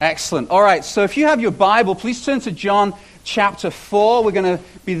Excellent. All right, so if you have your Bible, please turn to John chapter 4. We're going to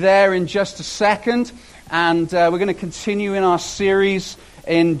be there in just a second, and we're going to continue in our series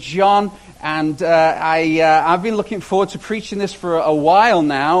in John. And I've been looking forward to preaching this for a while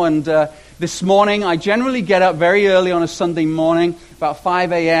now, and this morning I generally get up very early on a Sunday morning, about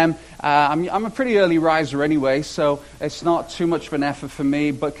 5 a.m. I'm a pretty early riser anyway, so it's not too much of an effort for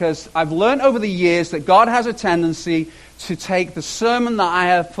me, because I've learned over the years that God has a tendency to take the sermon that I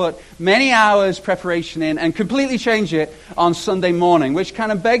have put many hours preparation in and completely change it on Sunday morning, which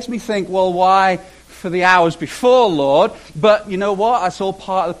kind of begs me to think, well, why for the hours before, Lord? But you know what? That's all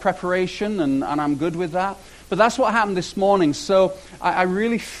part of the preparation, and I'm good with that. But that's what happened this morning. So I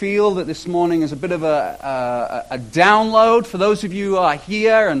really feel that this morning is a bit of a download for those of you who are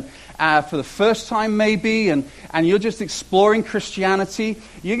here and for the first time maybe, and you're just exploring Christianity.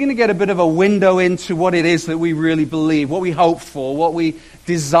 You're going to get a bit of a window into what it is that we really believe, what we hope for, what we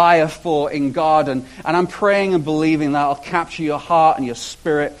desire for in God. And I'm praying and believing that will capture your heart and your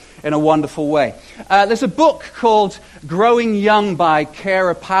spirit in a wonderful way. There's a book called Growing Young by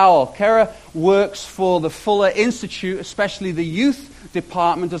Kara Powell. Kara works for the Fuller Institute, especially the youth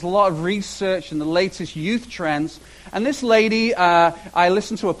department, does a lot of research in the latest youth trends. And this lady, I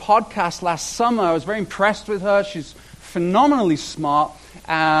listened to a podcast last summer. I was very impressed with her. She's phenomenally smart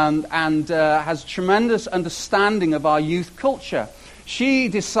and has tremendous understanding of our youth culture. She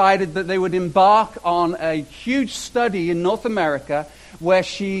decided that they would embark on a huge study in North America where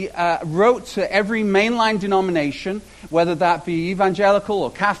she wrote to every mainline denomination, whether that be evangelical or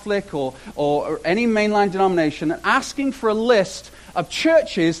Catholic or any mainline denomination, asking for a list of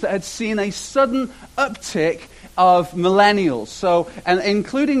churches that had seen a sudden uptick of millennials, so, and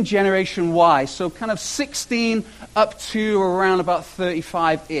including Generation Y, so kind of 16 up to around about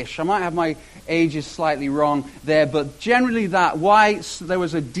 35-ish. I might have my ages slightly wrong there, but generally that. Why there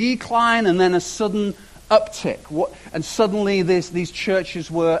was a decline and then a sudden uptick. And suddenly these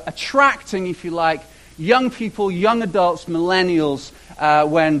churches were attracting, if you like, young people, young adults, millennials,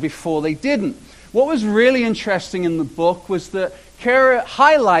 when before they didn't. What was really interesting in the book was that Kara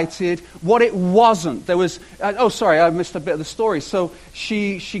highlighted what it wasn't. There was, I missed a bit of the story. So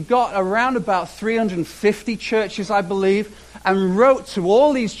she got around about 350 churches, I believe, and wrote to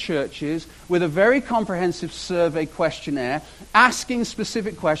all these churches with a very comprehensive survey questionnaire, asking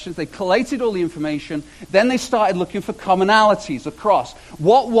specific questions. They collated all the information. Then they started looking for commonalities across.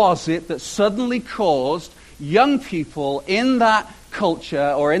 What was it that suddenly caused young people in that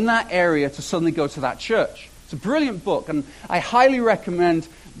culture or in that area to suddenly go to that church? It's a brilliant book, and I highly recommend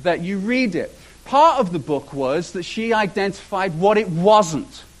that you read it. Part of the book was that she identified what it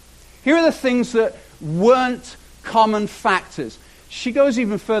wasn't. Here are the things that weren't common factors. She goes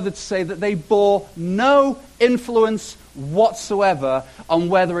even further to say that they bore no influence whatsoever on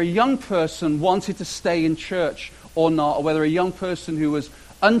whether a young person wanted to stay in church or not, or whether a young person who was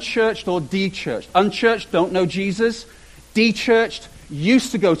unchurched or de-churched. Unchurched, don't know Jesus. De-churched,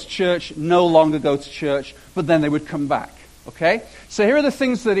 used to go to church, no longer go to church, but then they would come back. Okay? So here are the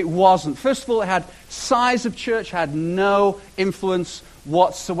things that it wasn't. First of all, it had size of church, had no influence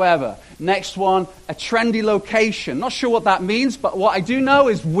whatsoever. Next one, a trendy location. Not sure what that means, but what I do know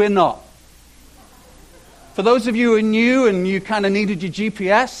is we're not. For those of you who are new and you kind of needed your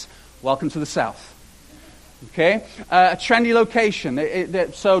GPS, welcome to the South. Okay? A trendy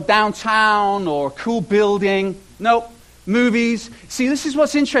location. So downtown or a cool building. Nope. Movies. See, this is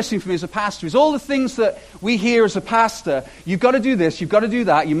what's interesting for me as a pastor, is all the things that we hear as a pastor. You've got to do this, you've got to do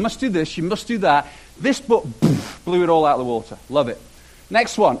that, you must do this, you must do that. This book blew it all out of the water. Love it.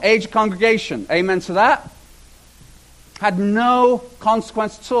 Next one, age of congregation. Amen to that. Had no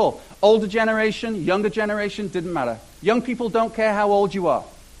consequence at all. Older generation, younger generation, didn't matter. Young people don't care how old you are.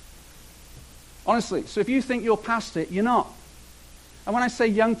 Honestly, so if you think you're past it, you're not. And when I say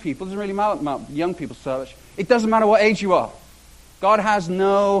young people, it doesn't really matter about young people so much. It doesn't matter what age you are. God has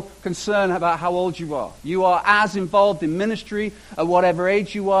no concern about how old you are. You are as involved in ministry at whatever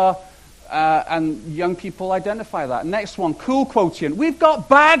age you are, and young people identify that. Next one, cool quotient. We've got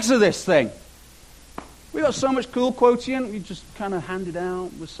bags of this thing. We've got so much cool quotient. We just kind of hand it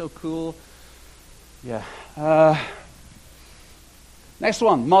out. We're so cool. Yeah. Next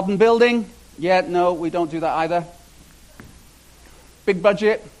one, modern building. Yeah, no, we don't do that either. Big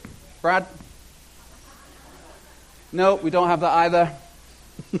budget. Brad? No, we don't have that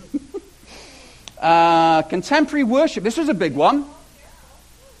either. Contemporary worship. This was a big one.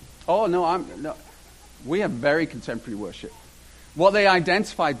 Oh, no, we have very contemporary worship. What they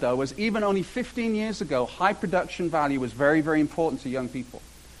identified, though, was even only 15 years ago, high production value was very, very important to young people.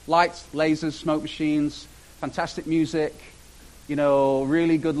 Lights, lasers, smoke machines, fantastic music,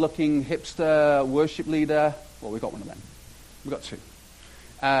 really good-looking hipster worship leader. Well, we've got one of them. We've got two.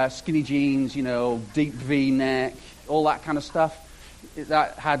 Skinny jeans, deep V-neck, all that kind of stuff.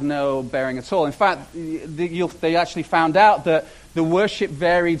 That had no bearing at all. In fact, they actually found out that the worship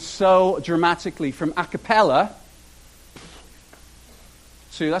varied so dramatically from a cappella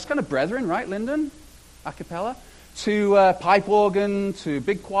to, that's kind of brethren, right, Lyndon? A cappella. To pipe organ, to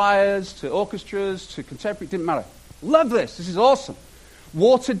big choirs, to orchestras, to contemporary, didn't matter. Love this. This is awesome.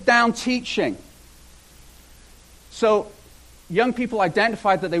 Watered down teaching. So young people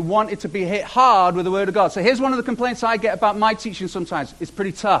identified that they wanted to be hit hard with the Word of God. So here's one of the complaints I get about my teaching sometimes. It's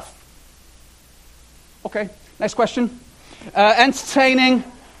pretty tough. Okay, next question. Entertaining,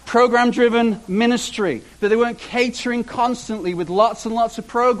 program-driven ministry. That they weren't catering constantly with lots and lots of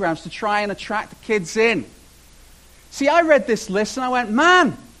programs to try and attract the kids in. See, I read this list and I went,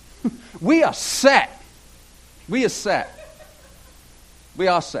 man, we are set. We are set. We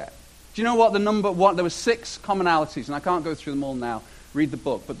are set. Do you know what the number one? There were 6 commonalities, and I can't go through them all now. Read the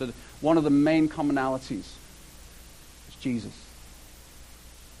book, but one of the main commonalities is Jesus.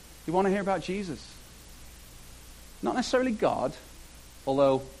 You want to hear about Jesus? Not necessarily God,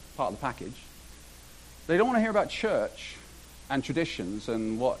 although part of the package. They don't want to hear about church and traditions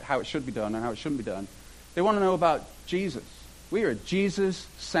and how it should be done and how it shouldn't be done. They want to know about Jesus. We are a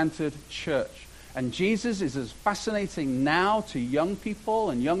Jesus-centered church. And Jesus is as fascinating now to young people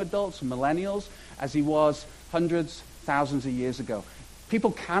and young adults and millennials as he was hundreds, thousands of years ago.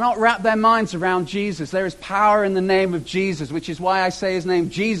 People cannot wrap their minds around Jesus. There is power in the name of Jesus, which is why I say his name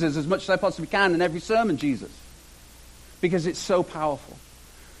Jesus as much as I possibly can in every sermon, Jesus. Because it's so powerful.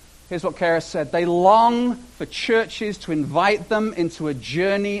 Here's what Kara said. They long for churches to invite them into a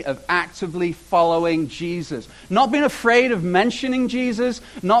journey of actively following Jesus. Not being afraid of mentioning Jesus,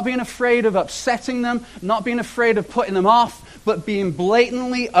 not being afraid of upsetting them, not being afraid of putting them off, but being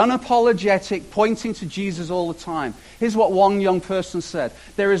blatantly unapologetic, pointing to Jesus all the time. Here's what one young person said.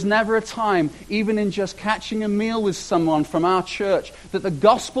 There is never a time, even in just catching a meal with someone from our church, that the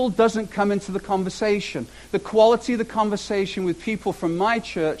gospel doesn't come into the conversation. The quality of the conversation with people from my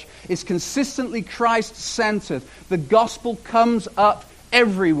church is consistently Christ-centered. The gospel comes up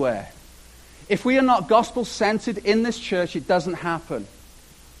everywhere. If we are not gospel-centered in this church, it doesn't happen.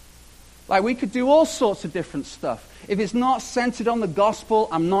 Like, we could do all sorts of different stuff. If it's not centered on the gospel,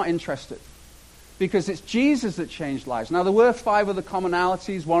 I'm not interested. Because it's Jesus that changed lives. Now, there were 5 other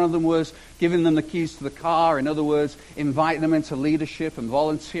commonalities. One of them was giving them the keys to the car. In other words, inviting them into leadership and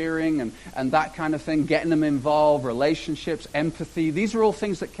volunteering and that kind of thing. Getting them involved, relationships, empathy. These are all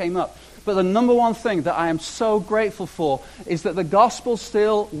things that came up. But the number one thing that I am so grateful for is that the gospel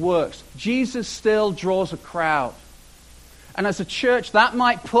still works. Jesus still draws a crowd. And as a church, that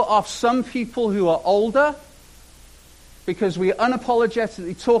might put off some people who are older, because we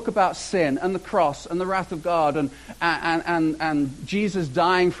unapologetically talk about sin and the cross and the wrath of God and Jesus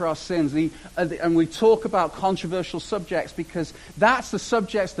dying for our sins. And we talk about controversial subjects because that's the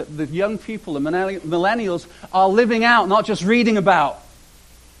subjects that the young people, the millennials, are living out, not just reading about.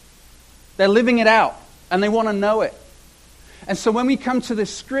 They're living it out, and they want to know it. And so when we come to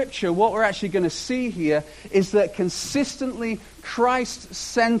this scripture, what we're actually going to see here is that consistently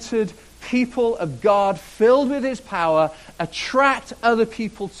Christ-centered people of God filled with his power attract other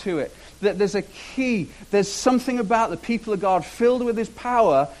people to it. That there's a key, there's something about the people of God filled with his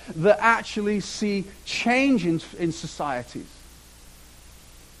power that actually see change in societies.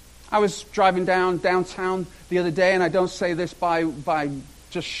 I was driving downtown the other day, and I don't say this by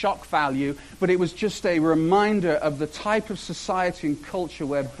just shock value, but it was just a reminder of the type of society and culture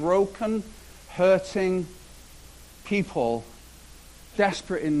where broken, hurting people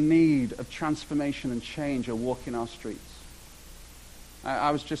desperate in need of transformation and change are walking our streets.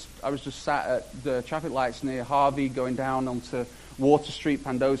 I was just sat at the traffic lights near Harvey, going down onto Water Street,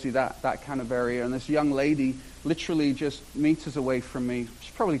 Pandosy, that kind of area, and this young lady, literally just meters away from me,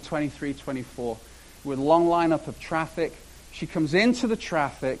 she's probably 23, 24, with a long lineup of traffic. She comes into the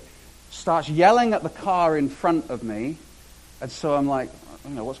traffic, starts yelling at the car in front of me, and so I'm like,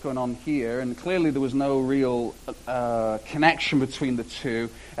 what's going on here? And clearly there was no real connection between the two.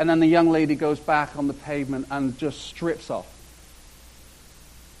 And then the young lady goes back on the pavement and just strips off.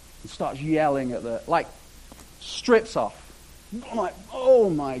 And starts yelling at strips off. I'm like, oh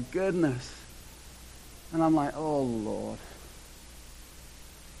my goodness. And I'm like, oh Lord.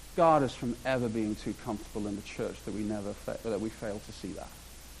 God us from ever being too comfortable in the church that we fail to see that.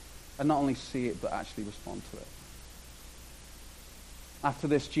 And not only see it, but actually respond to it. After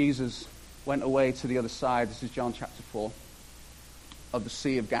this, Jesus went away to the other side. This is John chapter 4, of the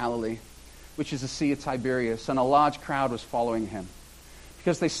Sea of Galilee. which is the Sea of Tiberias, and a large crowd was following him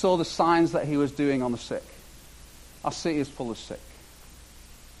because they saw the signs that he was doing on the sick. Our city is full of sick.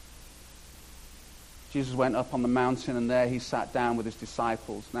 Jesus went up on the mountain, and there he sat down with his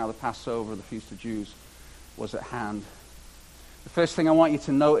disciples. Now the Passover, the Feast of Jews, was at hand. The first thing I want you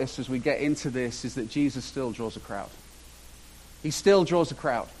to notice as we get into this is that Jesus still draws a crowd. He still draws a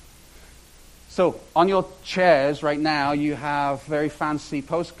crowd. So on your chairs right now, you have very fancy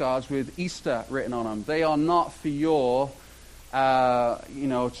postcards with Easter written on them. They are not for your,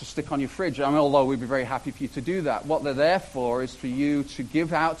 to stick on your fridge. I mean, although we'd be very happy for you to do that. What they're there for is for you to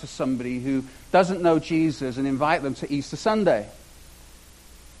give out to somebody who doesn't know Jesus and invite them to Easter Sunday.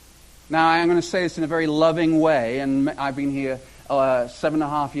 Now, I'm going to say this in a very loving way, and I've been here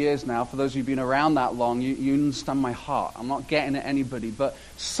 7.5 years now. For those of you who've been around that long, you understand my heart. I'm not getting at anybody, but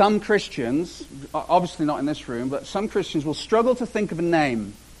some Christians, obviously not in this room, but some Christians will struggle to think of a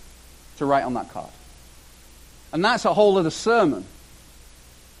name to write on that card. And that's a whole other sermon.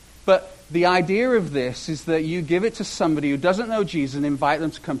 But the idea of this is that you give it to somebody who doesn't know Jesus and invite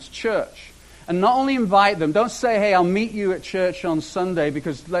them to come to church. And not only invite them, don't say, hey, I'll meet you at church on Sunday,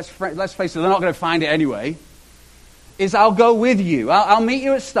 because let's face it, they're not going to find it anyway. Is I'll go with you. I'll meet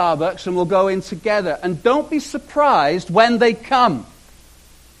you at Starbucks and we'll go in together. And don't be surprised when they come.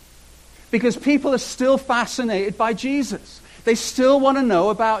 Because people are still fascinated by Jesus. They still want to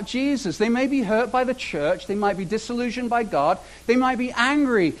know about Jesus. They may be hurt by the church. They might be disillusioned by God. They might be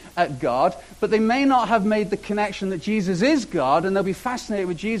angry at God. But they may not have made the connection that Jesus is God, and they'll be fascinated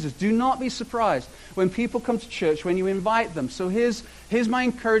with Jesus. Do not be surprised when people come to church when you invite them. So here's my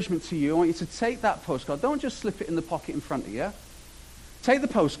encouragement to you. I want you to take that postcard. Don't just slip it in the pocket in front of you. Take the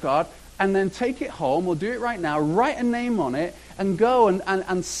postcard and then take it home. We'll do it right now. Write a name on it and go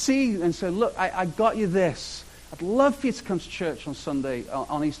and see and say, look, I got you this. I'd love for you to come to church on Sunday,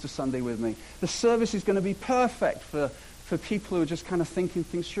 on Easter Sunday with me. The service is going to be perfect for people who are just kind of thinking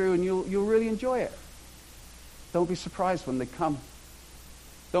things through, and you'll really enjoy it. Don't be surprised when they come.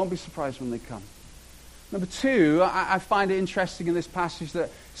 Don't be surprised when they come. Number two, I find it interesting in this passage that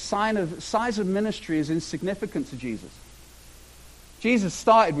size of ministry is insignificant to Jesus. Jesus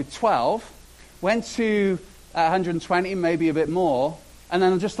started with 12, went to 120, maybe a bit more, and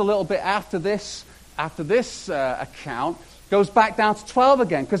then just a little bit after this account, goes back down to 12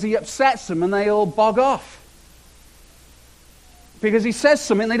 again because he upsets them and they all bog off. Because he says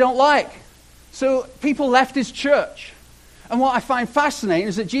something they don't like. So people left his church. And what I find fascinating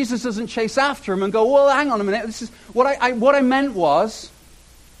is that Jesus doesn't chase after them and go, well, hang on a minute, this is what I meant was,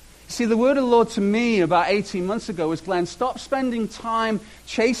 see, the word of the Lord to me about 18 months ago was, Glenn, stop spending time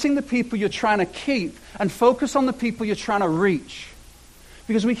chasing the people you're trying to keep and focus on the people you're trying to reach.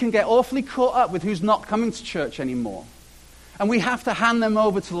 Because we can get awfully caught up with who's not coming to church anymore. And we have to hand them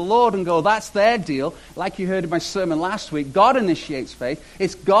over to the Lord and go, that's their deal. Like you heard in my sermon last week, God initiates faith.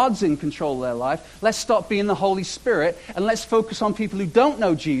 It's God's in control of their life. Let's stop being the Holy Spirit and let's focus on people who don't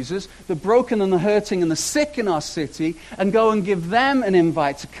know Jesus, the broken and the hurting and the sick in our city, and go and give them an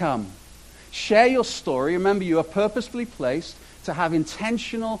invite to come. Share your story. Remember, you are purposefully placed to have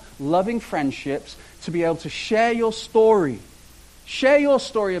intentional, loving friendships, to be able to share your story. Share your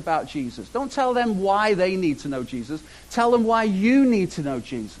story about Jesus. Don't tell them why they need to know Jesus. Tell them why you need to know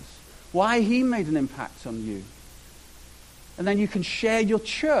Jesus. Why he made an impact on you. And then you can share your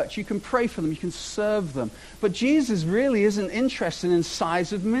church. You can pray for them. You can serve them. But Jesus really isn't interested in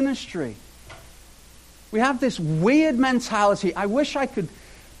size of ministry. We have this weird mentality. I wish I could...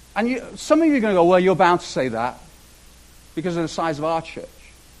 And some of you are going to go, well, you're bound to say that because of the size of our church.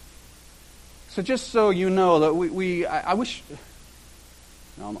 So just so you know that I wish...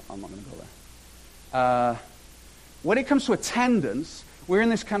 No, I'm not going to go there. When it comes to attendance, we're in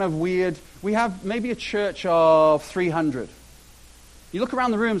this kind of weird... We have maybe a church of 300. You look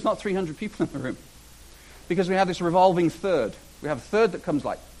around the room, there's not 300 people in the room. Because we have this revolving third. We have a third that comes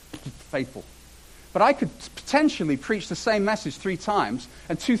like faithful. But I could potentially preach the same message 3 times,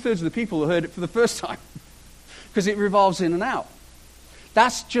 and 2/3 of the people have heard it for the first time. Because it revolves in and out.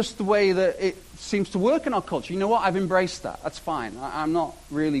 That's just the way that it seems to work in our culture. You know what? I've embraced that. That's fine. I'm not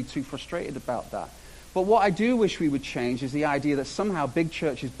really too frustrated about that. But what I do wish we would change is the idea that somehow big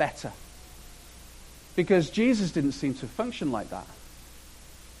church is better. Because Jesus didn't seem to function like that.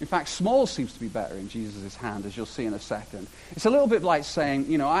 In fact, small seems to be better in Jesus' hand, as you'll see in a second. It's a little bit like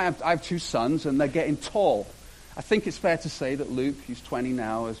saying, I have 2 sons and they're getting tall. I think it's fair to say that Luke, who's 20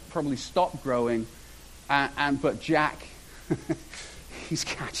 now, has probably stopped growing. But Jack... he's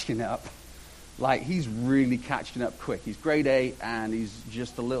catching up. Like, he's really catching up quick. He's grade 8, and he's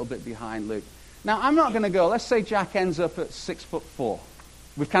just a little bit behind Luke. Now, I'm not going to go, let's say Jack ends up at 6'4",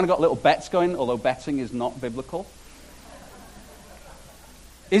 We've kind of got little bets going, although betting is not biblical.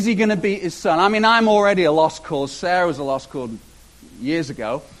 Is he going to beat his son? I mean, I'm already a lost cause. Sarah was a lost cause years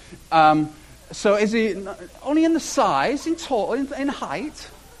ago. So is he only in the size, in tall, in height?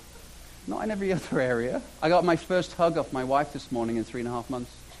 Not in every other area. I got my first hug off my wife this morning in 3.5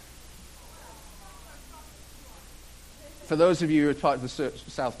 months. For those of you who are part of the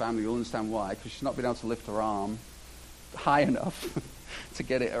South family, you'll understand why, because she's not been able to lift her arm high enough to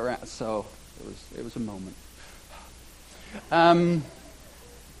get it around. So it was a moment. But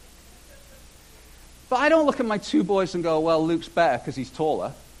I don't look at my two boys and go, well, Luke's better because he's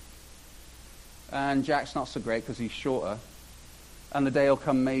taller. And Jack's not so great because he's shorter. And the day will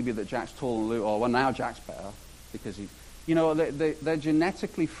come maybe that Jack's taller than Luke. Or, well, now Jack's better because he's... You know, they're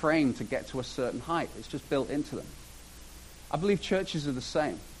genetically framed to get to a certain height. It's just built into them. I believe churches are the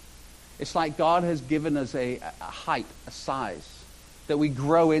same. It's like God has given us a height, a size that we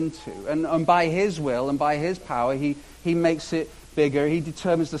grow into. And by His will and by His power, He makes it bigger. He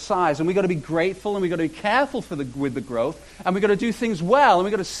determines the size. And we've got to be grateful and we've got to be careful with the growth. And we've got to do things well and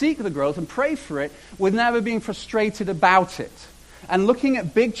we've got to seek the growth and pray for it with never being frustrated about it. And looking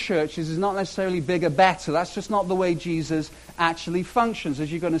at big churches is not necessarily bigger, better. That's just not the way Jesus actually functions,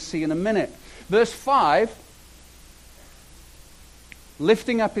 as you're going to see in a minute. Verse 5,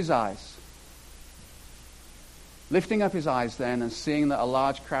 lifting up his eyes. Lifting up his eyes then and seeing that a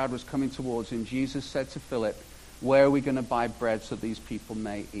large crowd was coming towards him, Jesus said to Philip, where are we going to buy bread so these people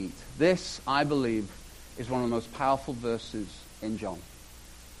may eat? This, I believe, is one of the most powerful verses in John.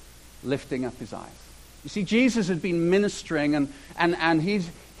 Lifting up his eyes. You see, Jesus had been ministering and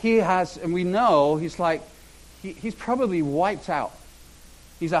he has, and we know, he's probably wiped out.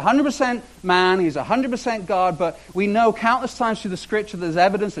 He's 100% man, he's 100% God, but we know countless times through the scripture there's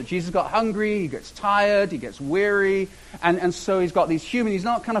evidence that Jesus got hungry, he gets tired, he gets weary, and so he's got these human, he's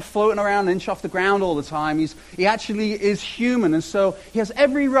not kind of floating around an inch off the ground all the time, he actually is human, and so he has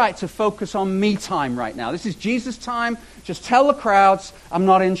every right to focus on me time right now. This is Jesus' time, just tell the crowds, I'm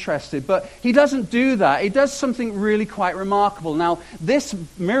not interested. But he doesn't do that. He does something really quite remarkable. Now, this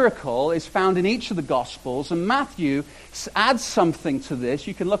miracle is found in each of the Gospels, and Matthew adds something to this.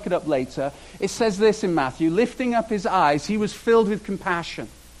 You can look it up later. It says this in Matthew, lifting up his eyes, he was filled with compassion.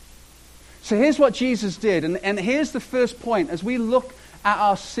 So here's what Jesus did, and here's the first point. As we look at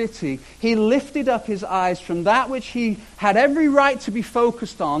our city, he lifted up his eyes from that which he had every right to be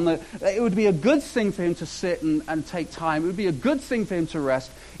focused on, that it would be a good thing for him to sit and take time. It would be a good thing for him to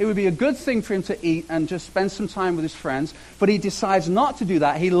rest. It would be a good thing for him to eat and just spend some time with his friends. But he decides not to do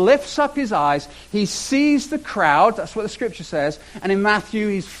that. He lifts up his eyes. He sees the crowd. That's what the scripture says. And in Matthew,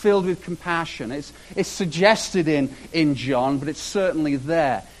 he's filled with compassion. It's suggested in John, but it's certainly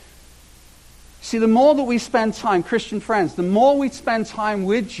there. See, the more that we spend time, Christian friends, the more we spend time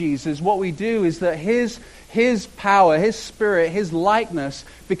with Jesus, what we do is that his power, his spirit, his likeness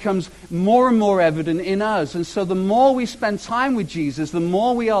becomes more and more evident in us. And so the more we spend time with Jesus, the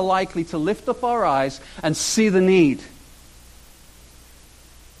more we are likely to lift up our eyes and see the need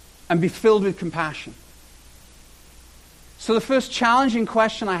and be filled with compassion. So the first challenging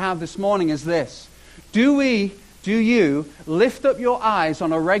question I have this morning is this. Do you lift up your eyes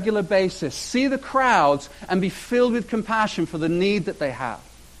on a regular basis, see the crowds, and be filled with compassion for the need that they have?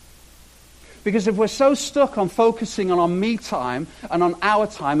 Because if we're so stuck on focusing on our me time and on our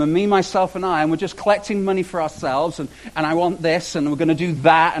time, and me, myself, and I, and we're just collecting money for ourselves, and I want this, and we're going to do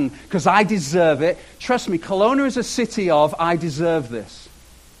that, and because I deserve it, trust me, Kelowna is a city of I deserve this.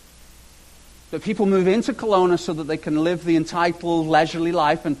 That people move into Kelowna so that they can live the entitled, leisurely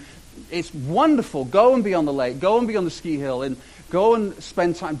life, and it's wonderful. Go and be on the lake. Go and be on the ski hill. And go and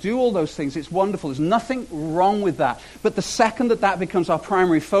spend time. Do all those things. It's wonderful. There's nothing wrong with that. But the second that becomes our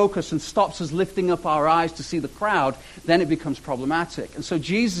primary focus and stops us lifting up our eyes to see the crowd, then it becomes problematic. And so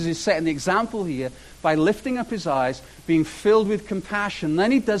Jesus is setting the example here by lifting up his eyes, being filled with compassion.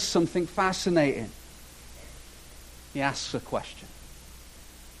 Then he does something fascinating. He asks a question.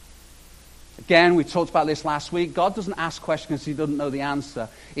 Again, we talked about this last week. God doesn't ask questions because he doesn't know the answer.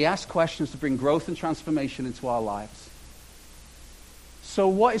 He asks questions to bring growth and transformation into our lives. So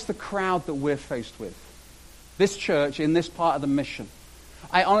what is the crowd that we're faced with? This church, in this part of the mission.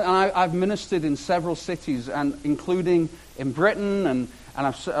 I've ministered in several cities, and including in Britain, and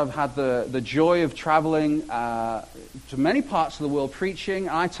I've had the joy of traveling to many parts of the world preaching.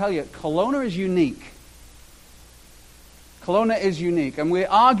 And I tell you, Kelowna is unique. Kelowna is unique, and we're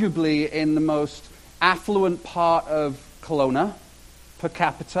arguably in the most affluent part of Kelowna per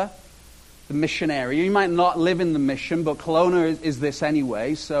capita, the mission area. You might not live in the mission, but Kelowna is this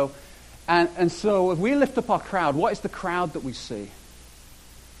anyway. So if we lift up our crowd, what is the crowd that we see?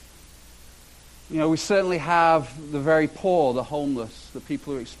 You know, we certainly have the very poor, the homeless, the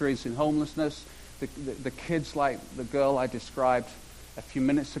people who are experiencing homelessness, the kids like the girl I described a few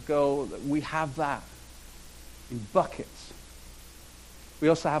minutes ago. We have that in buckets. We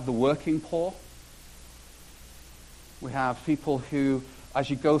also have the working poor. We have people who, as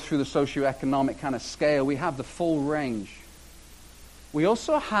you go through the socioeconomic kind of scale, we have the full range. We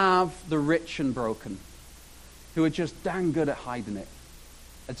also have the rich and broken, who are just dang good at hiding it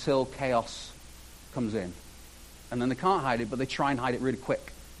until chaos comes in. And then they can't hide it, but they try and hide it really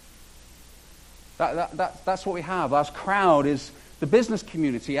quick. That's what we have. Our crowd is the business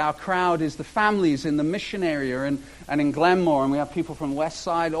community. Our crowd is the families in the mission area and in Glenmore. And we have people from the west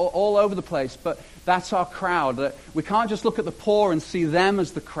side all over the place. But that's our crowd. We can't just look at the poor and see them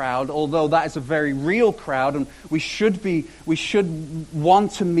as the crowd, although that is a very real crowd. And we should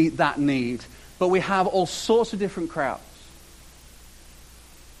want to meet that need. But we have all sorts of different crowds.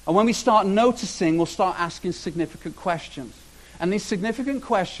 And when we start noticing, we'll start asking significant questions. And these significant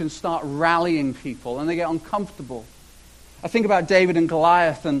questions start rallying people, and they get uncomfortable. I think about David and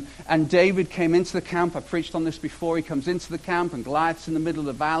Goliath, and David came into the camp. I preached on this before. He comes into the camp, and Goliath's in the middle of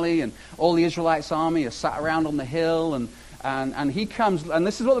the valley, and all the Israelites' army are sat around on the hill, and he comes, and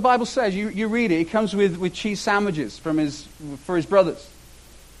this is what the Bible says. You read it. He comes with cheese sandwiches for his brothers.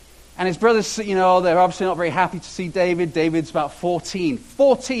 And his brothers, you know, they're obviously not very happy to see David. David's about 14.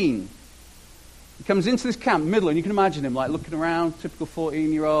 14! He comes into this camp, middle, and you can imagine him, like, looking around, typical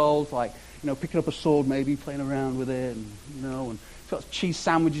 14-year-old, like, you know, picking up a sword maybe, playing around with it, and, you know, and he's got cheese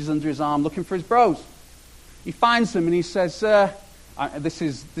sandwiches under his arm, looking for his bros. He finds them, and he says, this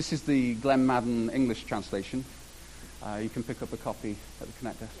is the Glenn Madden English translation. You can pick up a copy at the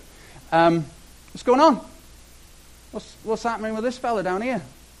Connect desk. What's going on? What's happening with this fella down here?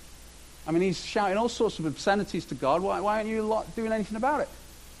 I mean, he's shouting all sorts of obscenities to God. Why aren't you lot doing anything about it?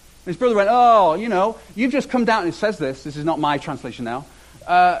 And his brother went, oh, you know, you've just come down, and it says this is not my translation now,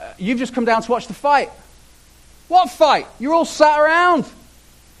 you've just come down to watch the fight. What fight? You're all sat around.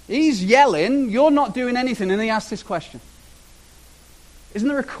 He's yelling, you're not doing anything. And he asked this question. Isn't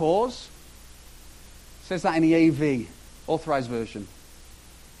there a cause? It says that in the AV, authorized version.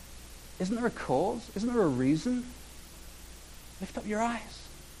 Isn't there a cause? Isn't there a reason? Lift up your eyes.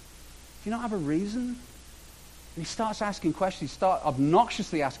 Do you not have a reason? And he starts asking questions. He starts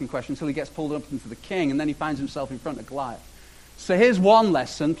obnoxiously asking questions until he gets pulled up into the king, and then he finds himself in front of Goliath. So here's one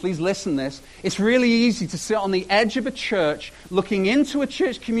lesson. Please listen to this. It's really easy to sit on the edge of a church, looking into a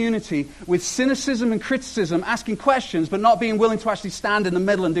church community with cynicism and criticism, asking questions, but not being willing to actually stand in the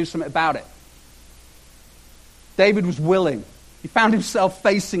middle and do something about it. David was willing. He found himself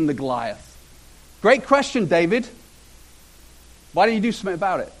facing the Goliath. Great question, David. Why don't you do something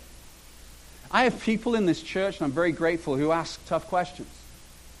about it? I have people in this church, and I'm very grateful, who ask tough questions.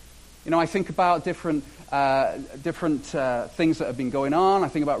 You know, I think about different things that have been going on. I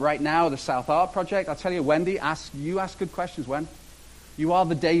think about right now the South Art Project. I'll tell you, Wendy, ask good questions, Wen. You are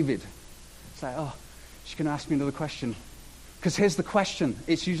the David. It's like, oh, she's going to ask me another question. Because here's the question.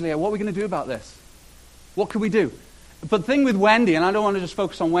 It's usually, what are we going to do about this? What can we do? But the thing with Wendy, and I don't want to just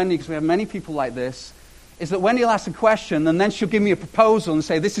focus on Wendy because we have many people like this, is that Wendy will ask a question, and then she'll give me a proposal and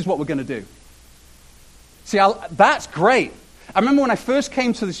say, this is what we're going to do. See, that's great. I remember when I first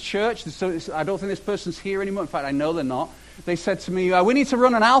came to this church, I don't think this person's here anymore. In fact, I know they're not. They said to me, we need to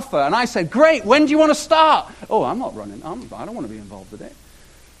run an alpha. And I said, great, when do you want to start? Oh, I'm not running. I don't want to be involved with it.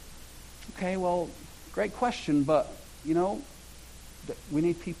 Okay, well, great question, but, you know, we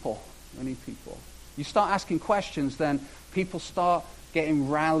need people. We need people. You start asking questions, then people start getting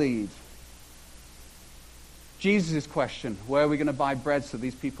rallied. Jesus' question, where are we going to buy bread so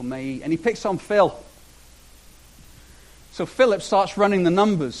these people may eat? And he picks on Phil. So Philip starts running the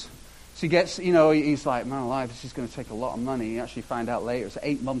numbers. So he gets, you know, he's like, man alive, this is going to take a lot of money. He actually found out later it's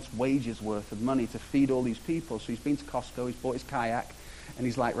 8 months' wages worth of money to feed all these people. So he's been to Costco, he's bought his kayak, and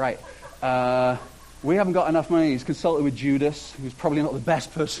he's like, right, we haven't got enough money. He's consulted with Judas, who's probably not the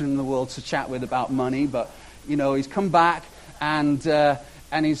best person in the world to chat with about money, but, you know, he's come back, and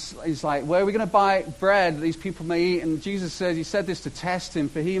he's like, where are we going to buy bread that these people may eat? And Jesus says, he said this to test him,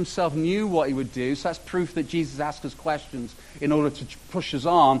 for he himself knew what he would do. So that's proof that Jesus asked us questions in order to push us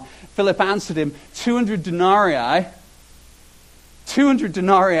on. Philip answered him, 200 denarii,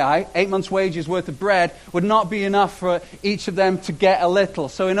 8 months' wages worth of bread, would not be enough for each of them to get a little.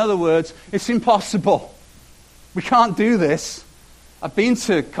 So in other words, it's impossible. We can't do this. I've been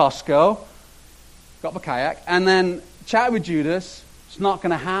to Costco, got my kayak, and then chatted with Judas. It's not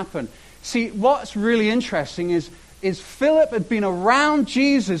going to happen. See, what's really interesting is Philip had been around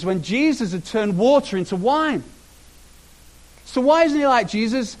Jesus when Jesus had turned water into wine. So why isn't he like,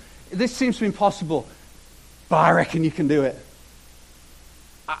 Jesus, this seems to be impossible, but I reckon you can do it.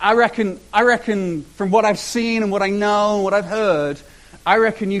 I reckon from what I've seen and what I know and what I've heard, I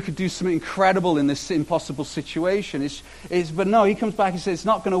reckon you could do something incredible in this impossible situation. But no, he comes back and says, it's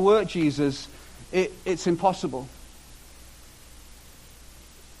not going to work, Jesus. It's impossible.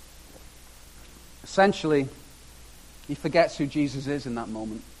 Essentially, he forgets who Jesus is in that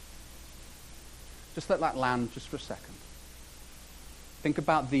moment. Just let that land just for a second. Think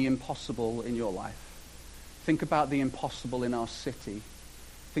about the impossible in your life. Think about the impossible in our city.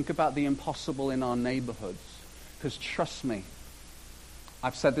 Think about the impossible in our neighborhoods. Because trust me,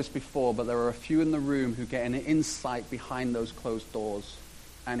 I've said this before, but there are a few in the room who get an insight behind those closed doors,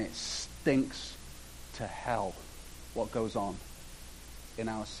 and it stinks to hell what goes on in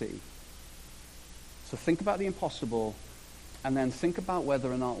our city. So think about the impossible, and then think about whether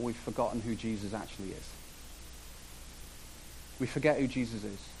or not we've forgotten who Jesus actually is. We forget who Jesus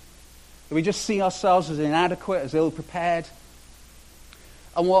is. We just see ourselves as inadequate, as ill-prepared.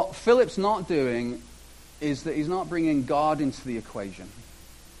 And what Philip's not doing is that he's not bringing God into the equation.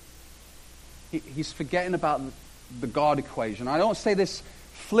 He's forgetting about the God equation. I don't say this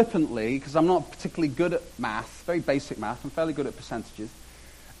flippantly because I'm not particularly good at math, very basic math. I'm fairly good at percentages.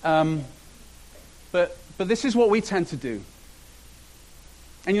 But this is what we tend to do.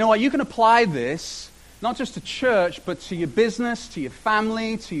 And you know what? You can apply this not just to church, but to your business, to your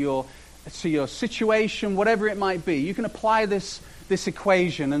family, to your situation, whatever it might be. You can apply this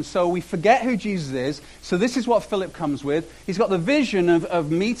equation. And so we forget who Jesus is. So this is what Philip comes with. He's got the vision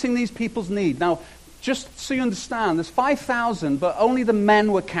of meeting these people's need. Now, just so you understand, there's 5,000, but only the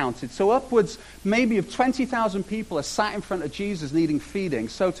men were counted. So upwards maybe of 20,000 people are sat in front of Jesus needing feeding.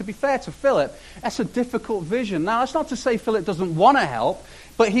 So to be fair to Philip, that's a difficult vision. Now, that's not to say Philip doesn't want to help,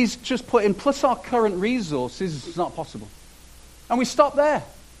 but he's just put in, plus our current resources, it's not possible. And we stop there.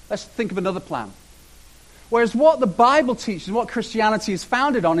 Let's think of another plan. Whereas what the Bible teaches, what Christianity is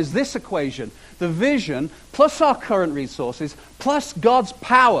founded on, is this equation. The vision, plus our current resources, plus God's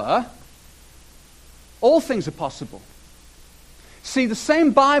power, all things are possible. See, the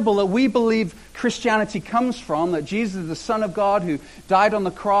same Bible that we believe Christianity comes from, that Jesus is the Son of God who died on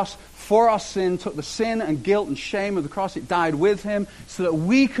the cross for our sin, took the sin and guilt and shame of the cross, it died with him, so that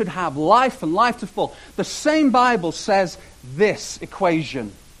we could have life and life to full. The same Bible says this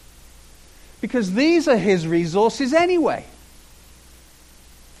equation. Because these are his resources anyway.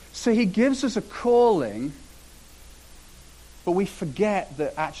 So he gives us a calling, but we forget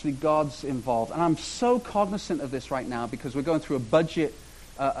that actually God's involved. And I'm so cognizant of this right now because we're going through a budget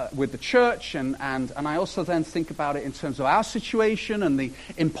with the church, and I also then think about it in terms of our situation and the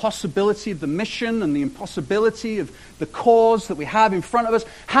impossibility of the mission and the impossibility of the cause that we have in front of us.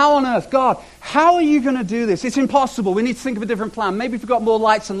 How on earth, God, how are you going to do this? It's impossible. We need to think of a different plan. Maybe if we've got more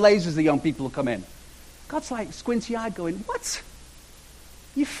lights and lasers, the young people will come in. God's like squinty-eyed going, what?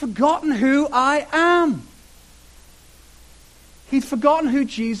 You've forgotten who I am. He'd forgotten who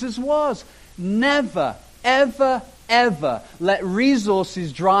Jesus was. Never, ever, ever let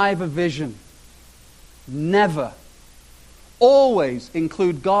resources drive a vision. Never. Always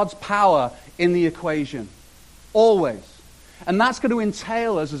include God's power in the equation. Always. And that's going to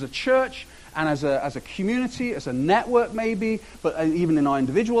entail us as a church and as a community, as a network maybe, but even in our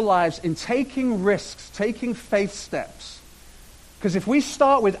individual lives, in taking risks, taking faith steps. Because if we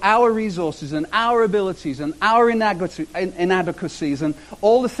start with our resources and our abilities and our inadequacies and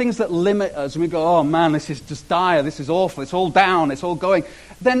all the things that limit us, and we go, oh man, this is just dire, this is awful, it's all down, it's all going,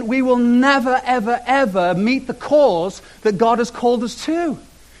 then we will never, ever, ever meet the cause that God has called us to.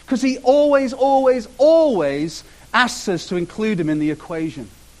 Because he always, always, always asks us to include him in the equation.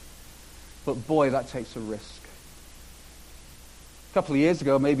 But boy, that takes a risk. A couple of years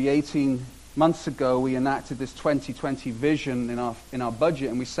ago, maybe 18 months ago, we enacted this 2020 vision in our budget,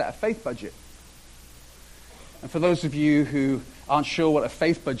 and we set a faith budget. And for those of you who aren't sure what a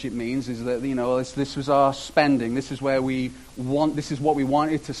faith budget means, is that, you know, this was our spending. This is what we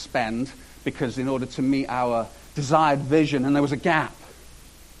wanted to spend, because in order to meet our desired vision, and there was a gap.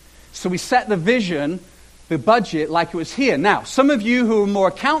 So we set the vision, the budget, like it was here. Now, some of you who are more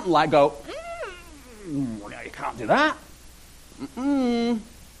accountant-like go, you can't do that.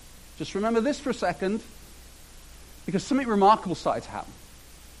 Just remember this for a second, because something remarkable started to happen.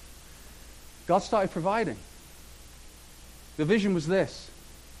 God started providing. The vision was this,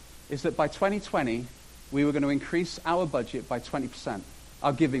 is that by 2020, we were going to increase our budget by 20%,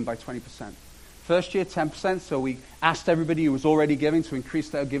 our giving by 20%. First year, 10%, so we asked everybody who was already giving to increase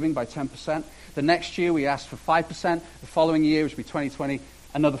their giving by 10%. The next year, we asked for 5%. The following year, which would be 2020,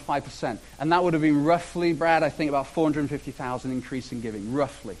 another 5%. And that would have been roughly, Brad, I think about 450,000 increase in giving,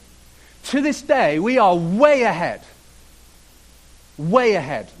 roughly. To this day, we are way ahead. Way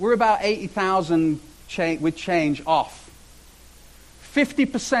ahead. We're about 80,000 with change off.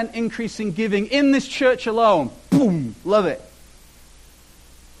 50% increase in giving in this church alone. Boom! Love it.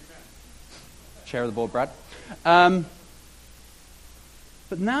 Chair of the board, Brad. But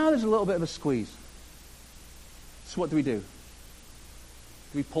now there's a little bit of a squeeze. So what do? Do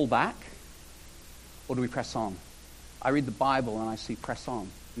we pull back? Or do we press on? I read the Bible and I see press on.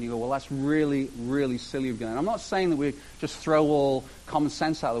 And you go, well, that's really, really silly of going. I'm not saying that we just throw all common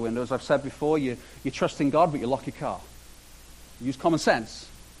sense out the window. As I've said before, you trust in God, but you lock your car. Use common sense.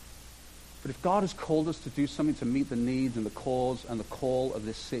 But if God has called us to do something to meet the needs and the cause and the call of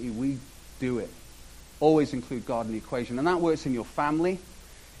this city, we do it. Always include God in the equation. And that works in your family.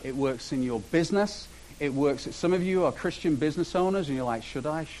 It works in your business. It works. Some of you are Christian business owners and you're like, should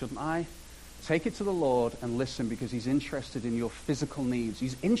I? Shouldn't I? Take it to the Lord and listen, because he's interested in your physical needs.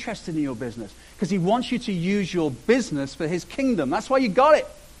 He's interested in your business because he wants you to use your business for his kingdom. That's why you got it.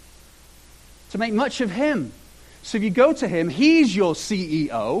 To make much of him. So if you go to him, he's your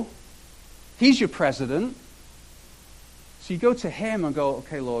CEO. He's your president. So you go to him and go,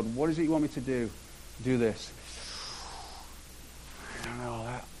 okay, Lord, what is it you want me to do? Do this. I don't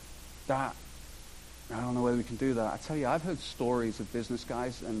know, I don't know whether we can do that. I tell you, I've heard stories of business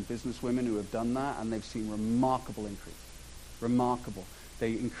guys and business women who have done that, and they've seen remarkable increase. Remarkable.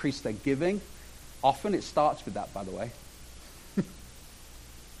 They increase their giving. Often it starts with that, by the way. It's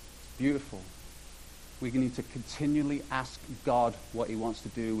beautiful. We need to continually ask God what he wants to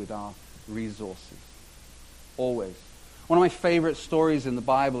do with our resources. Always. One of my favorite stories in the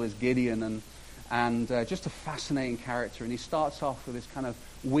Bible is Gideon, and just a fascinating character. And he starts off with this kind of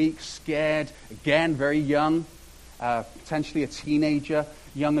weak, scared, again, very young, potentially a teenager,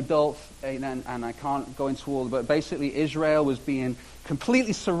 young adult, and I can't go into all, but basically Israel was being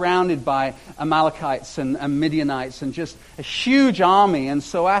completely surrounded by Amalekites and Midianites and just a huge army. And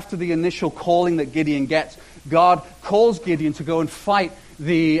so after the initial calling that Gideon gets, God calls Gideon to go and fight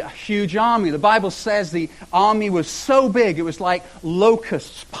the huge army. The Bible says the army was so big, it was like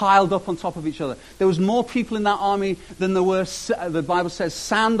locusts piled up on top of each other. There was more people in that army than there were, the Bible says,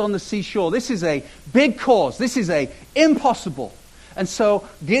 sand on the seashore. This is a big cause. This is a impossible. And so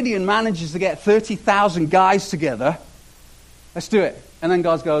Gideon manages to get 30,000 guys together. Let's do it. And then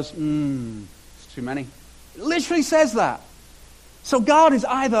God goes, it's too many. It literally says that. So God is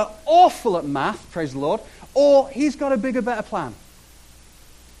either awful at math, praise the Lord, or he's got a bigger, better plan.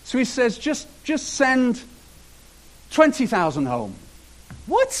 So he says, just send 20,000 home.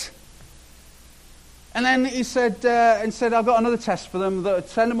 What? And then he said, I've got another test for them.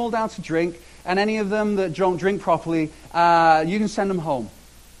 Send them all down to drink, and any of them that don't drink properly, you can send them home.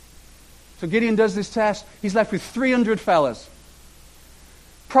 So Gideon does this test. He's left with 300 fellas.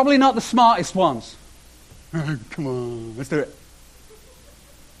 Probably not the smartest ones. Come on, let's do it.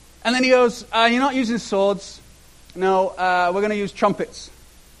 And then he goes, you're not using swords. No, we're going to use trumpets.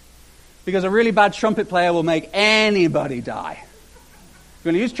 Because a really bad trumpet player will make anybody die. We're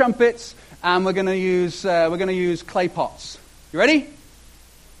going to use trumpets, and we're going to use clay pots. You ready?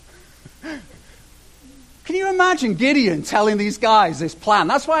 Can you imagine Gideon telling these guys this plan?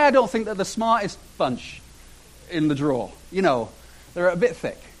 That's why I don't think they're the smartest bunch in the draw. You know, they're a bit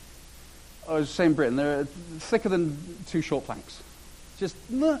thick. I was saying Britain, they're thicker than two short planks. Just,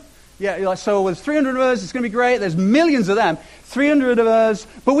 yeah, you're like, so with 300 of us, it's going to be great. There's millions of them. 300 of us,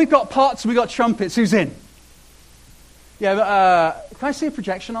 but we've got pots, we've got trumpets. Who's in? Yeah, but, can I see a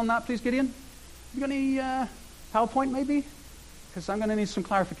projection on that, please, Gideon? You got any PowerPoint, maybe? Because I'm going to need some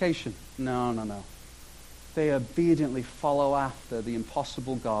clarification. No. They obediently follow after the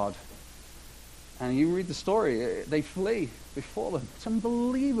impossible God. And you read the story, they flee before them. It's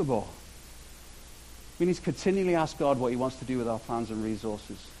unbelievable. We need to continually ask God what he wants to do with our plans and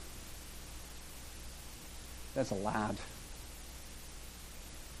resources. There's a lad.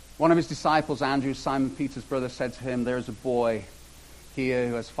 One of his disciples, Andrew, Simon Peter's brother, said to him, there is a boy here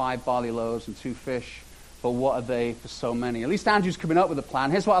who has 5 barley loaves and 2 fish, but what are they for so many? At least Andrew's coming up with a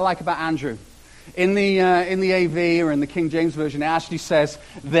plan. Here's what I like about Andrew. In the AV or in the King James Version, it actually says,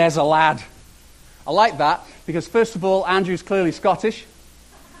 there's a lad. I like that because, first of all, Andrew's clearly Scottish.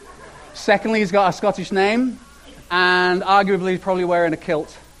 Secondly, he's got a Scottish name, and arguably he's probably wearing a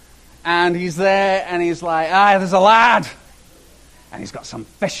kilt. And he's there, and he's like, there's a lad. And he's got some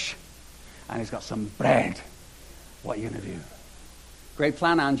fish, and he's got some bread. What are you going to do? Great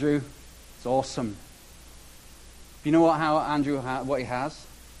plan, Andrew. It's awesome. You know what he has?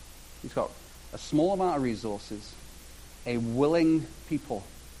 He's got a small amount of resources, a willing people,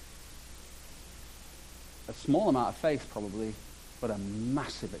 a small amount of faith probably, but a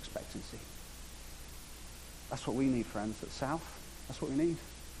massive expectancy. That's what we need, friends, at South. That's what we need.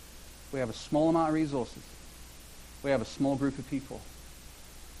 We have a small amount of resources. We have a small group of people.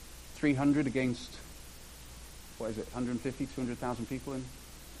 300 against, 150, 200,000 people in?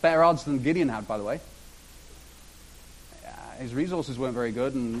 Better odds than Gideon had, by the way. His resources weren't very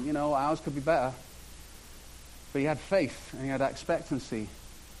good, and, ours could be better. But he had faith, and he had expectancy.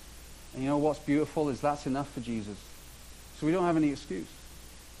 And what's beautiful is that's enough for Jesus. So we don't have any excuse.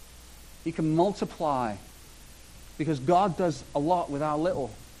 He can multiply, because God does a lot with our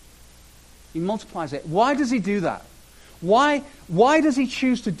little. He multiplies it. Why does he do that? Why does he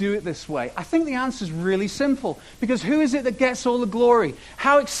choose to do it this way? I think the answer is really simple. Because who is it that gets all the glory?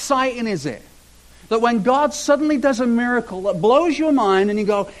 How exciting is it that when God suddenly does a miracle that blows your mind and you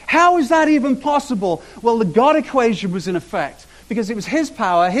go, how is that even possible? Well, the God equation was in effect. Because it was his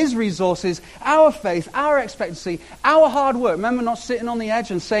power, his resources, our faith, our expectancy, our hard work. Remember, not sitting on the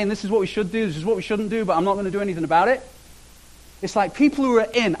edge and saying, this is what we should do, this is what we shouldn't do, but I'm not going to do anything about it. It's like people who are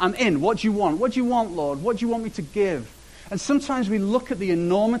in, I'm in. What do you want? What do you want, Lord? What do you want me to give? And sometimes we look at the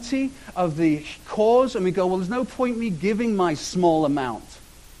enormity of the cause and we go, well, there's no point me giving my small amount.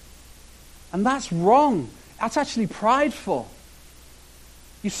 And that's wrong. That's actually prideful.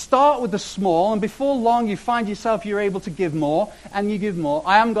 You start with the small, and before long you find yourself you're able to give more, and you give more.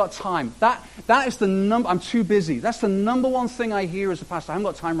 I haven't got time. That is the number. I'm too busy. That's the number one thing I hear as a pastor. I haven't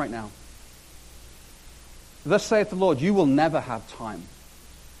got time right now. Thus saith the Lord, you will never have time.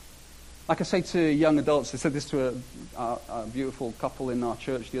 Like I say to young adults, I said this to a beautiful couple in our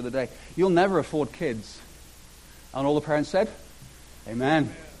church the other day, you'll never afford kids. And all the parents said,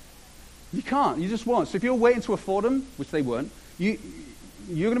 amen. You can't. You just won't. So if you're waiting to afford them, which they weren't, you're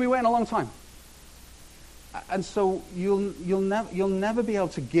going to be waiting a long time. And so you'll never be able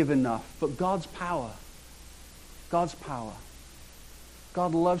to give enough. But God's power. God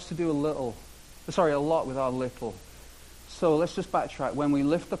loves to do a lot with our little. So let's just backtrack. When we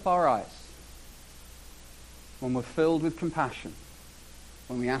lift up our eyes, when we're filled with compassion,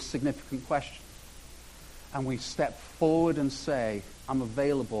 when we ask significant questions, and we step forward and say, I'm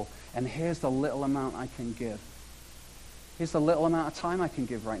available, and here's the little amount I can give. Here's the little amount of time I can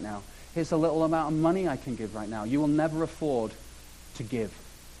give right now. Here's the little amount of money I can give right now. You will never afford to give.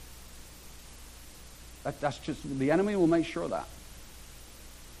 That's just, the enemy will make sure of that.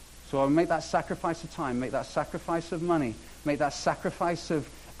 So I'll make that sacrifice of time, make that sacrifice of money, make that sacrifice of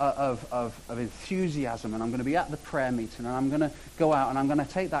enthusiasm, and I'm going to be at the prayer meeting, and I'm going to go out, and I'm going to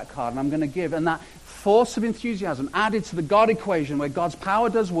take that card, and I'm going to give. And that force of enthusiasm added to the God equation where God's power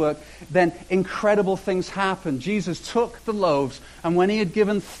does work, then incredible things happen. Jesus took the loaves, and when he had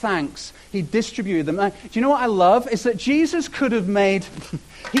given thanks, he distributed them. Now, do you know what I love? Is that Jesus could have made,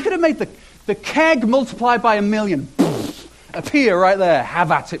 the keg multiplied by 1,000,000. Appear right there.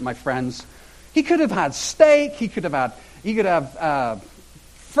 Have at it, my friends. He could have had steak. He could have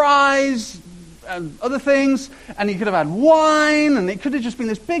fries and other things, and he could have had wine, and it could have just been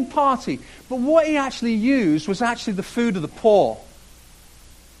this big party. But what he actually used was actually the food of the poor.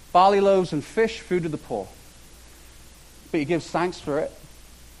 Barley loaves and fish, food of the poor. But he gives thanks for it.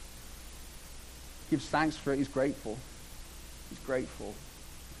 He gives thanks for it. He's grateful. He's grateful.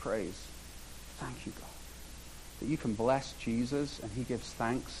 Praise. Thank you, God. That you can bless Jesus and he gives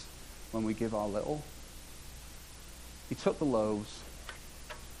thanks when we give our little. He took the loaves,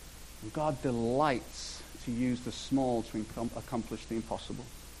 and God delights to use the small to accomplish the impossible.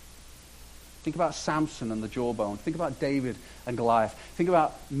 Think about Samson and the jawbone. Think about David and Goliath. Think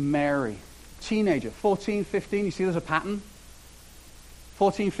about Mary, teenager, 14, 15. You see there's a pattern?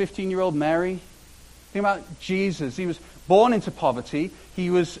 14, 15-year-old Mary. Think about Jesus. He was born into poverty.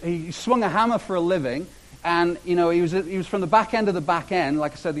 He swung a hammer for a living. And, he was from the back end of the back end.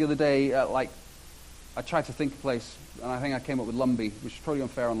 Like I said the other day, I tried to think of a place, and I think I came up with Lumbee, which is probably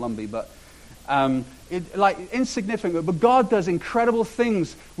unfair on Lumbee, but insignificant. But God does incredible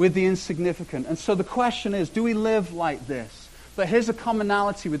things with the insignificant. And so the question is, do we live like this? But here's a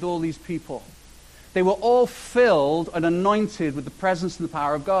commonality with all these people. They were all filled and anointed with the presence and the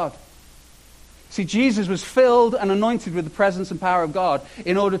power of God. See, Jesus was filled and anointed with the presence and power of God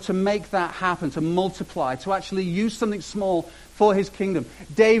in order to make that happen, to multiply, to actually use something small for his kingdom.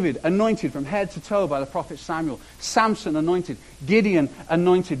 David, anointed from head to toe by the prophet Samuel. Samson, anointed. Gideon,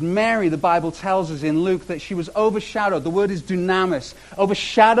 anointed. Mary, the Bible tells us in Luke that she was overshadowed. The word is dunamis,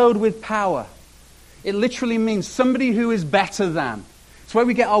 overshadowed with power. It literally means somebody who is better than. It's where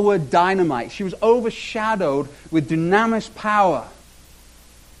we get our word dynamite. She was overshadowed with dunamis power.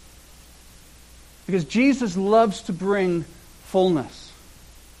 Because Jesus loves to bring fullness.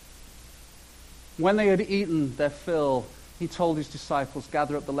 When they had eaten their fill, he told his disciples,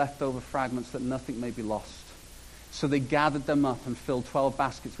 gather up the leftover fragments that nothing may be lost. So they gathered them up and filled 12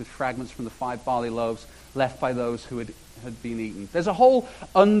 baskets with fragments from the 5 barley loaves left by those who had been eaten. There's a whole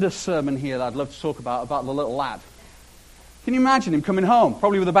under-sermon here that I'd love to talk about the little lad. Can you imagine him coming home,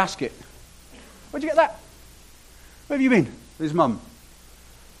 probably with a basket? Where'd you get that? Where have you been? With his mum.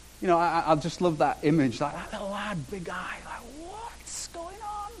 You know, I just love that image. Like, that little lad, big eye. Like, what's going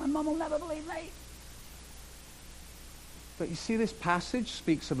on? My mum will never believe me. But you see, this passage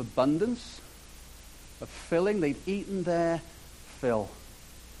speaks of abundance, of filling. They'd eaten their fill.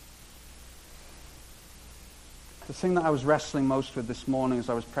 The thing that I was wrestling most with this morning as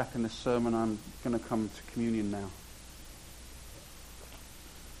I was prepping this sermon, I'm going to come to communion now,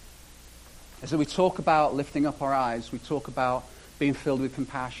 is that we talk about lifting up our eyes, we talk about being filled with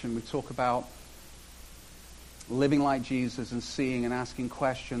compassion, we talk about living like Jesus and seeing and asking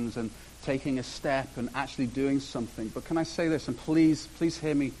questions and taking a step and actually doing something. But can I say this, and please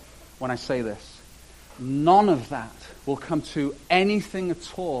hear me when I say this, none of that will come to anything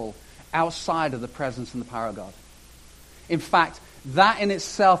at all outside of the presence and the power of God. In fact, that in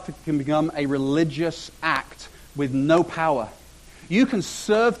itself can become a religious act with no power. You can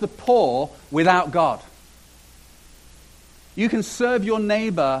serve the poor without God. You can serve your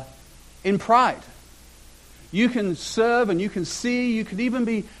neighbor in pride. You can serve and you can see, you can even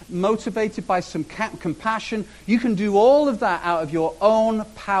be motivated by some compassion. You can do all of that out of your own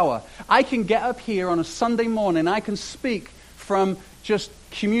power. I can get up here on a Sunday morning, I can speak from just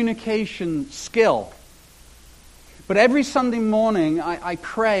communication skill. But every Sunday morning, I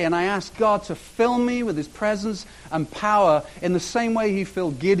pray and I ask God to fill me with His presence and power in the same way He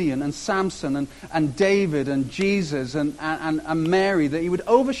filled Gideon and Samson and David and Jesus and Mary, that He would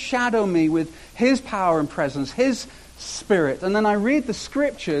overshadow me with His power and presence, His Spirit. And then I read the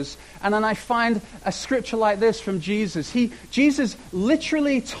Scriptures, and then I find a scripture like this from Jesus. Jesus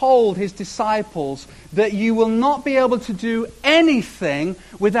literally told His disciples that you will not be able to do anything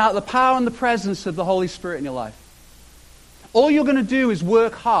without the power and the presence of the Holy Spirit in your life. All you're going to do is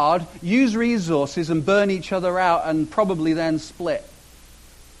work hard, use resources, and burn each other out, and probably then split.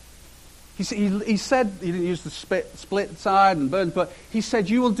 He said, he didn't use the split side and burn, but he said,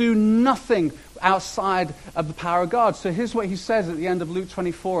 you will do nothing outside of the power of God. So here's what he says at the end of Luke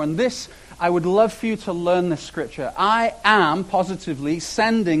 24, and this, I would love for you to learn this scripture. I am positively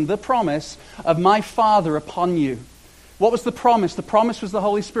sending the promise of my Father upon you. What was the promise? The promise was the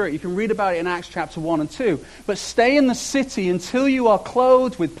Holy Spirit. You can read about it in Acts chapter 1 and 2. But stay in the city until you are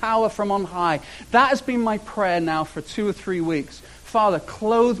clothed with power from on high. That has been my prayer now for 2 or 3 weeks. Father,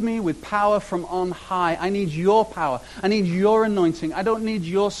 clothe me with power from on high. I need your power. I need your anointing. I don't need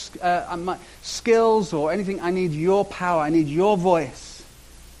your my skills or anything. I need your power. I need your voice.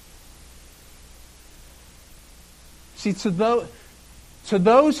 See, to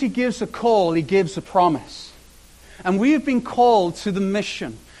those He gives a call, He gives a promise. And we have been called to the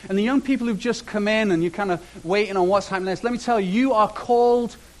mission. And the young people who've just come in and you're kind of waiting on what's happening next, let me tell you, you are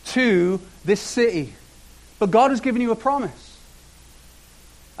called to this city. But God has given you a promise.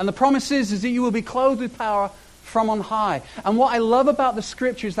 And the promise is that you will be clothed with power from on high. And what I love about the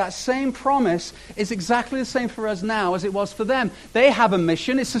Scripture is that same promise is exactly the same for us now as it was for them. They have a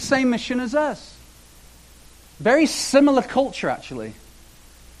mission. It's the same mission as us. Very similar culture, actually.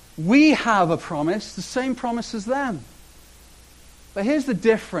 We have a promise, the same promise as them. But here's the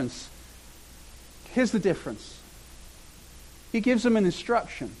difference. Here's the difference. He gives them an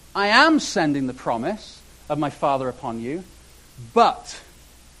instruction. I am sending the promise of my Father upon you, but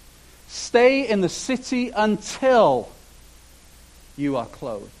stay in the city until you are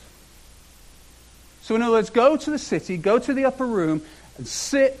clothed. So in other words, go to the city, go to the upper room, and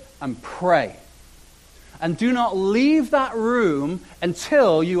sit and pray. And do not leave that room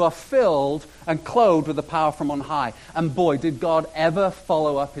until you are filled and clothed with the power from on high. And boy, did God ever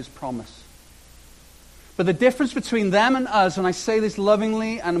follow up His promise. But the difference between them and us, and I say this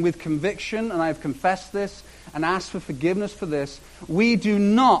lovingly and with conviction, and I have confessed this and asked for forgiveness for this, we do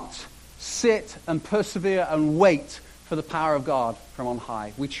not sit and persevere and wait for the power of God from on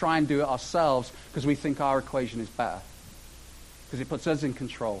high. We try and do it ourselves because we think our equation is better. Because it puts us in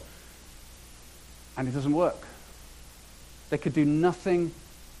control. And it doesn't work. They could do nothing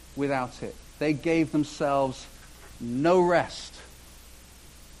without it. They gave themselves no rest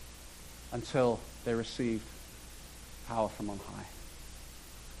until they received power from on high.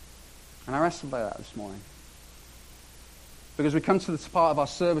 And I wrestled by that this morning. Because we come to this part of our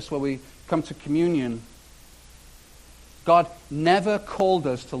service where we come to communion. God never called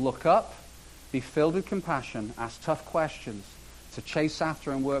us to look up, be filled with compassion, ask tough questions, to chase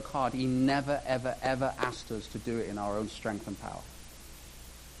after and work hard, he never, ever, ever asked us to do it in our own strength and power.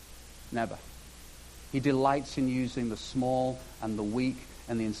 Never. He delights in using the small and the weak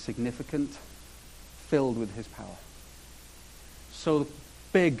and the insignificant filled with his power. So the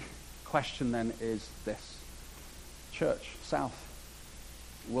big question then is this. Church, South,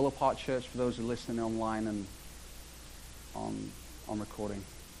 Willow Park Church, for those who are listening online and on recording.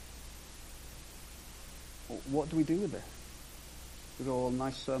 What do we do with this? We go, well,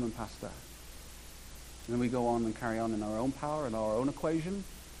 nice sermon, Pastor. And then we go on and carry on in our own power and our own equation,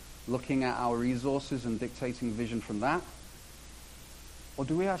 looking at our resources and dictating vision from that? Or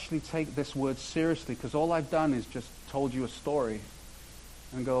do we actually take this word seriously? Because all I've done is just told you a story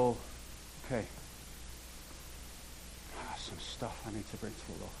and go, okay, some stuff I need to bring to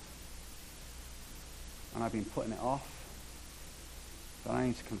the Lord. And I've been putting it off. But I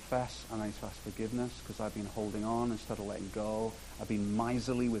need to confess and I need to ask forgiveness because I've been holding on instead of letting go. I've been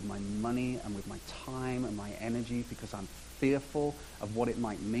miserly with my money and with my time and my energy because I'm fearful of what it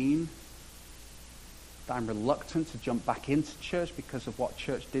might mean. That I'm reluctant to jump back into church because of what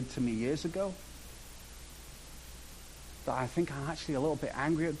church did to me years ago. That I think I'm actually a little bit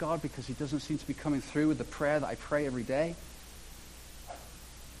angry at God because he doesn't seem to be coming through with the prayer that I pray every day.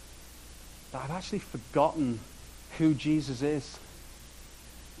 That I've actually forgotten who Jesus is.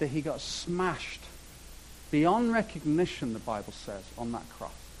 That he got smashed beyond recognition, the Bible says, on that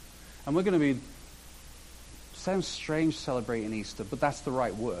cross. And we're going to be, sounds strange celebrating Easter, but that's the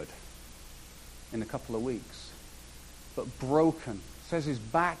right word, in a couple of weeks. But broken. It says his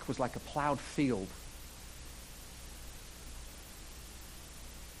back was like a plowed field.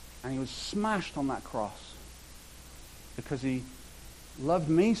 And he was smashed on that cross because he loved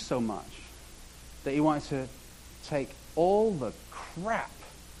me so much that he wanted to take all the crap,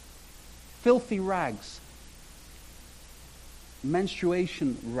 filthy rags,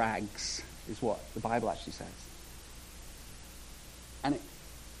 menstruation rags is what the Bible actually says.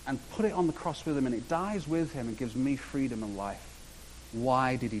 And put it on the cross with him, and it dies with him and gives me freedom and life.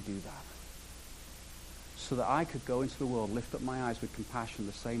 Why did he do that? So that I could go into the world, lift up my eyes with compassion,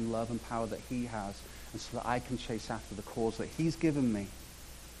 the same love and power that he has, and so that I can chase after the cause that he's given me.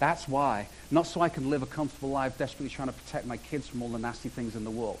 That's why. Not so I can live a comfortable life desperately trying to protect my kids from all the nasty things in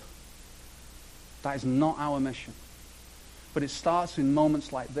the world. That is not our mission. But it starts in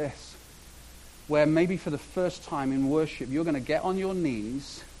moments like this, where maybe for the first time in worship, you're going to get on your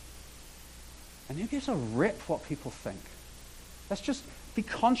knees and you just rip what people think. Let's just be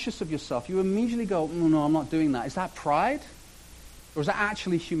conscious of yourself. You immediately go, no, I'm not doing that. Is that pride? Or is that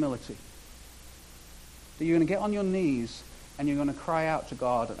actually humility? That you're going to get on your knees and you're going to cry out to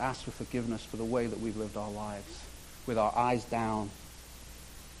God and ask for forgiveness for the way that we've lived our lives, with our eyes down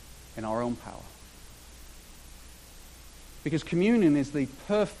in our own power. Because communion is the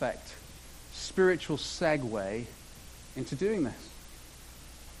perfect spiritual segue into doing this.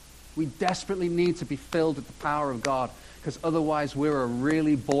 We desperately need to be filled with the power of God, because otherwise we're a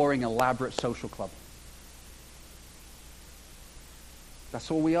really boring, elaborate social club. That's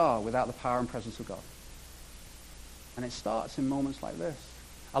all we are without the power and presence of God. And it starts in moments like this.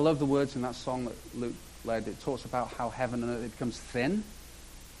 I love the words in that song that Luke led. It talks about how heaven and earth becomes thin.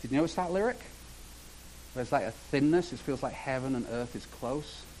 Did you notice that lyric? There's like a thinness. It feels like heaven and earth is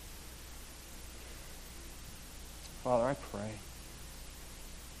close. Father, I pray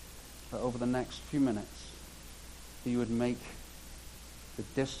that over the next few minutes that you would make the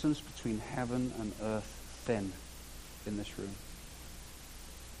distance between heaven and earth thin in this room.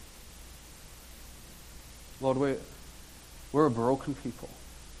 Lord, we're a broken people.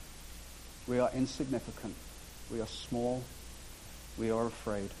 We are insignificant. We are small. We are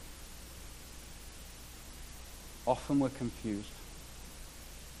afraid. Often we're confused.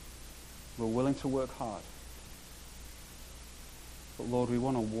 We're willing to work hard. But Lord, we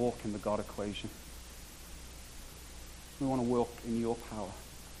want to walk in the God equation. We want to walk in your power.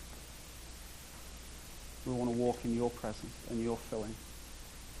 We want to walk in your presence and your filling.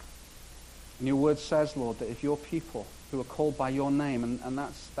 And your word says, Lord, that if your people who are called by your name, and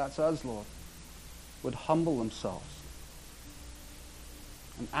that's us, Lord, would humble themselves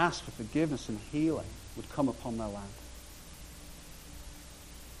and ask for forgiveness and healing, would come upon their land.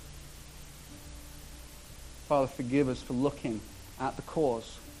 Father, forgive us for looking at the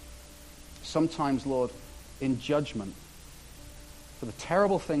cause, sometimes, Lord, in judgment for the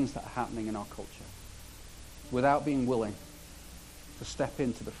terrible things that are happening in our culture, without being willing to step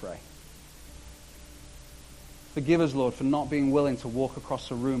into the fray. Forgive us, Lord, for not being willing to walk across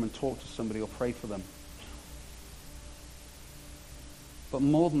a room and talk to somebody or pray for them. But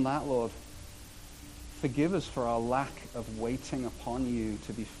more than that, Lord, Forgive us for our lack of waiting upon you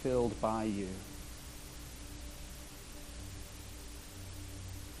to be filled by you.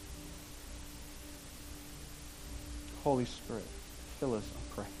 Holy Spirit, fill us,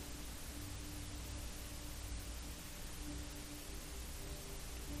 I pray.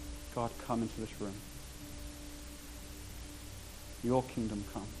 God, come into this room. Your kingdom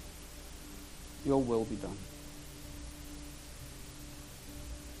come. Your will be done.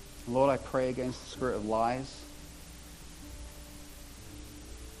 Lord, I pray against the spirit of lies.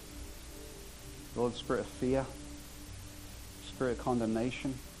 Lord, the spirit of fear, spirit of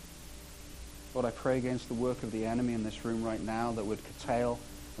condemnation. Lord, I pray against the work of the enemy in this room right now that would curtail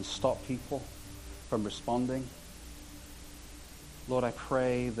and stop people from responding. Lord, I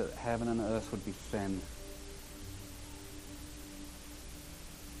pray that heaven and earth would be thin.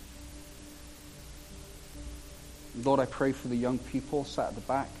 Lord, I pray for the young people sat at the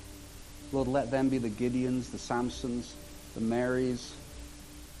back. Lord, let them be the Gideons, the Samsons, the Marys,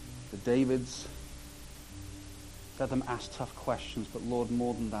 the Davids. Let them ask tough questions, but Lord,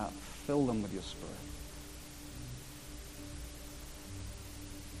 more than that, fill them with your Spirit.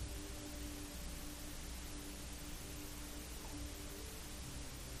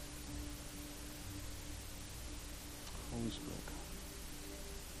 Holy Spirit, come.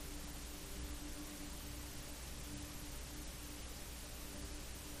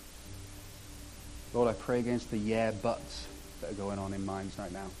 Lord, I pray against the yeah buts that are going on in minds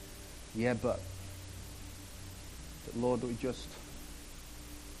right now. Yeah, but. That, Lord, we just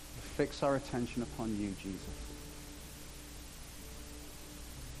fix our attention upon you, Jesus.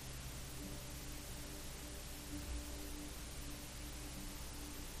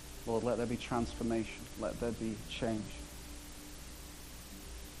 Lord, let there be transformation. Let there be change.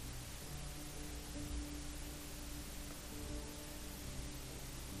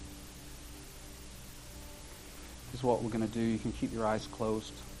 This is what we're going to do. You can keep your eyes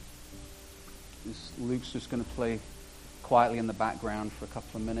closed. Luke's just going to play quietly in the background for a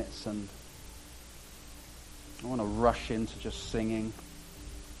couple of minutes, and I want to rush into just singing.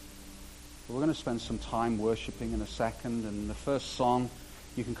 But we're going to spend some time worshiping in a second, and the first song,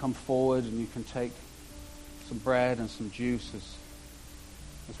 you can come forward and you can take some bread and some juice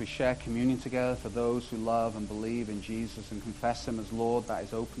as we share communion together for those who love and believe in Jesus and confess him as Lord. That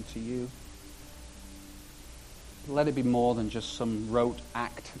is open to you. Let it be more than just some rote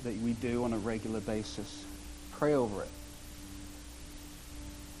act that we do on a regular basis. Pray over it.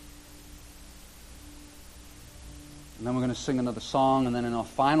 And then we're going to sing another song, and then in our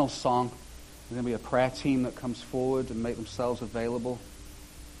final song, there's going to be a prayer team that comes forward and make themselves available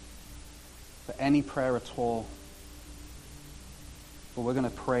for any prayer at all. But we're going to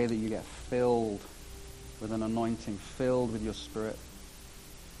pray that you get filled with an anointing, filled with your Spirit.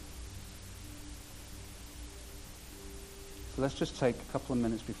 So let's just take a couple of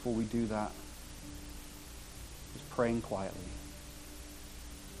minutes before we do that, just praying quietly,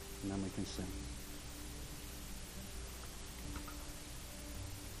 and then we can sing.